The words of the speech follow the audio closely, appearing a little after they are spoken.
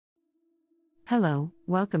Hello,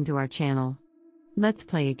 welcome to our channel. Let's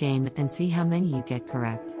play a game and see how many you get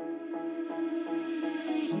correct.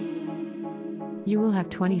 You will have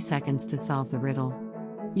 20 seconds to solve the riddle.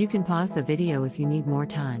 You can pause the video if you need more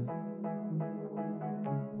time.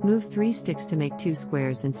 Move 3 sticks to make 2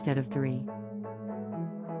 squares instead of 3.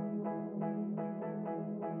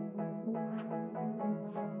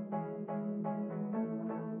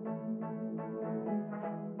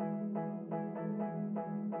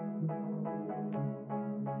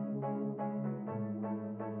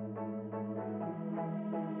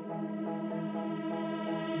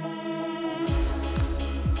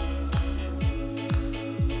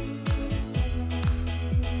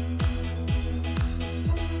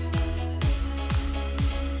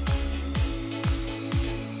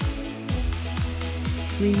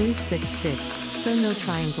 Remove 6 sticks, so no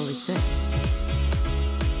triangle exists.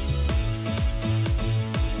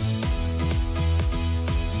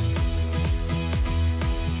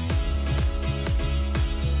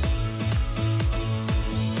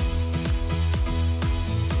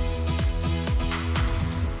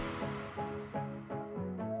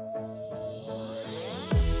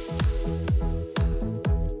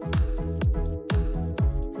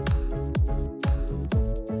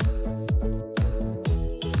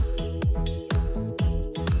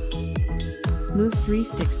 Move 3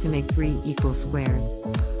 sticks to make 3 equal squares.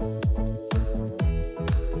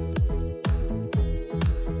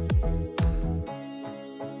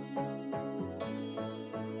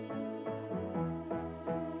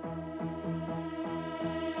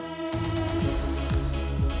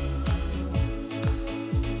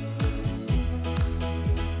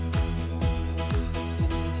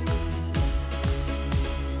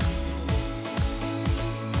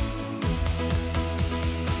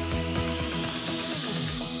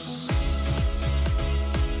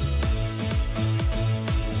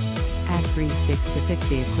 Add 3 sticks to fix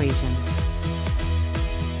the equation.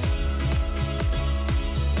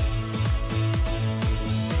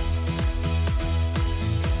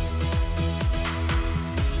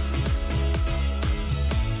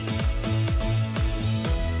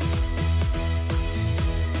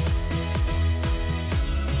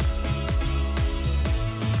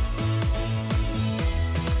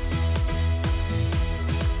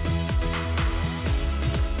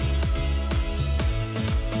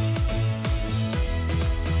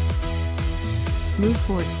 Move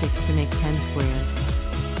 4 sticks to make 10 squares.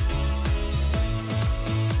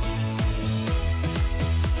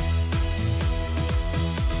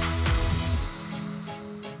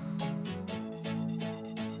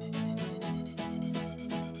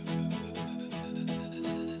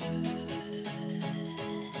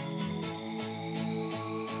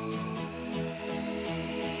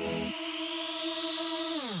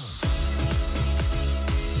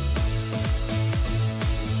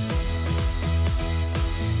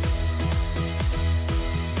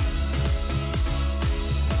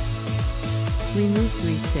 Remove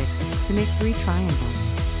 3 sticks to make 3 triangles.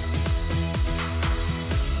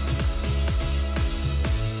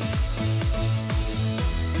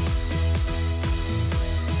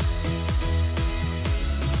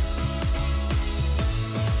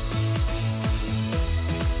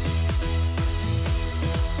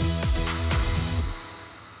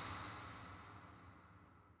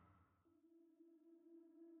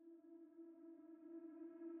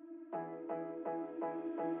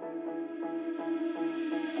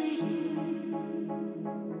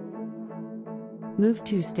 Move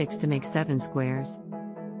 2 sticks to make 7 squares.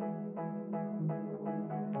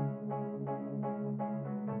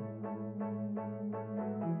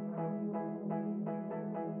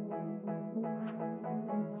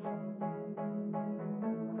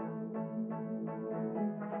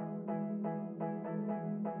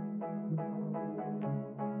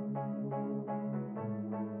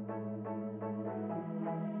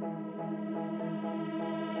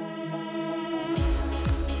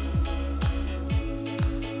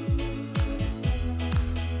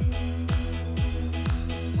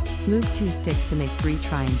 Move 2 sticks to make 3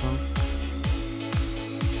 triangles.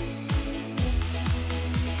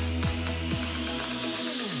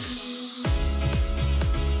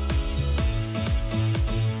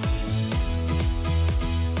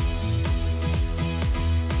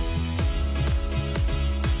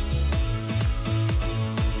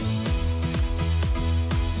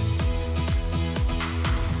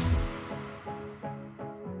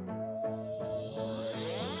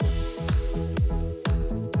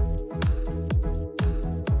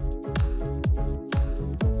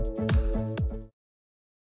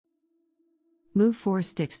 Move 4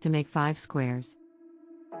 sticks to make 5 squares.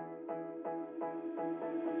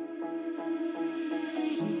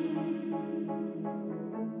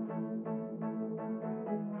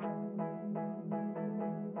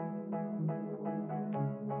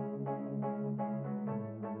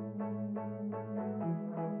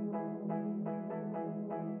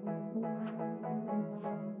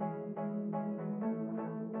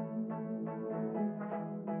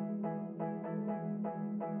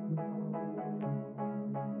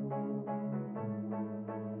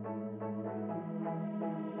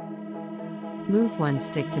 Move one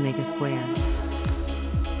stick to make a square.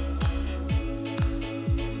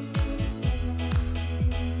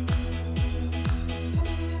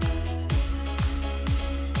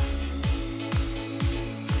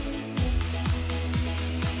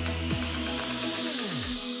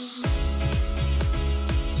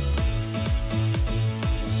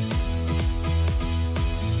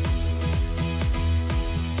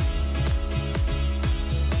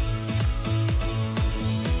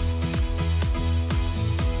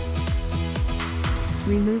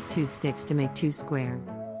 Remove 2 sticks to make 2 square.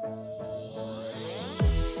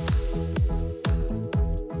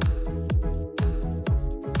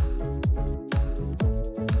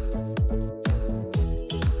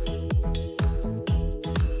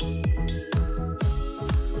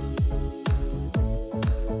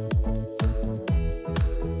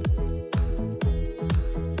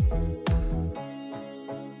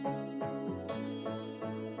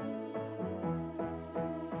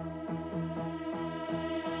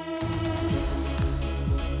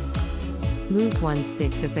 Move one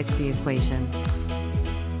stick to fix the equation.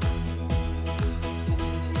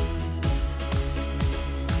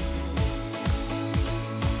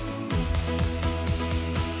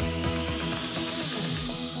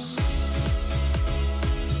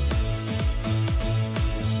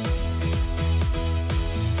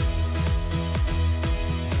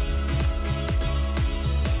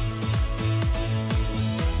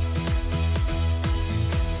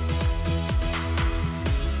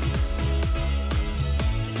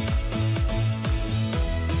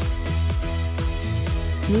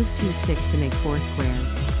 Move 2 sticks to make 4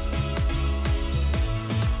 squares.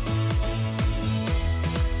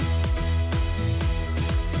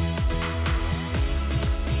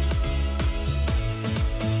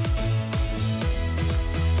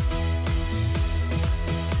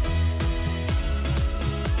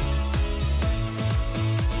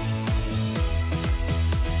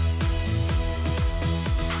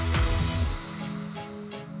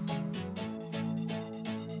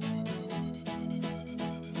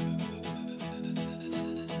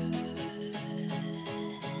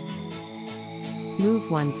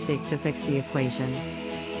 Move one stick to fix the equation.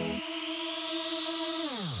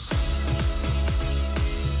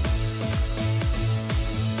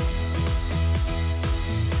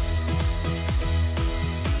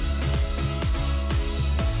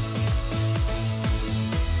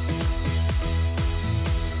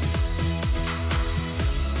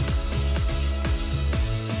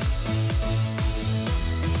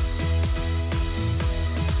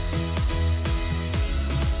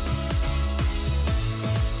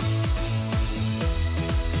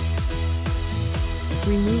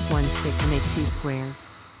 Remove one stick to make 2 squares.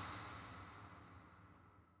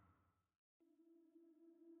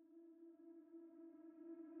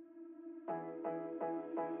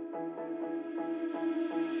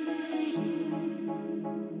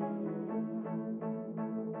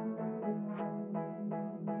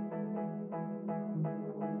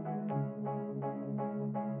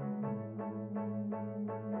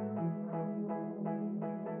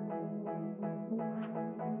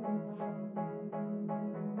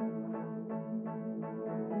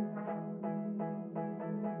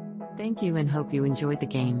 Thank you and hope you enjoyed the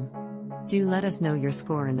game. Do let us know your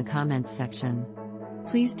score in the comments section.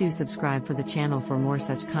 Please do subscribe for the channel for more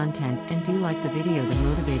such content and do like the video to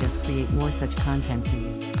motivate us create more such content for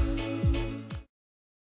you.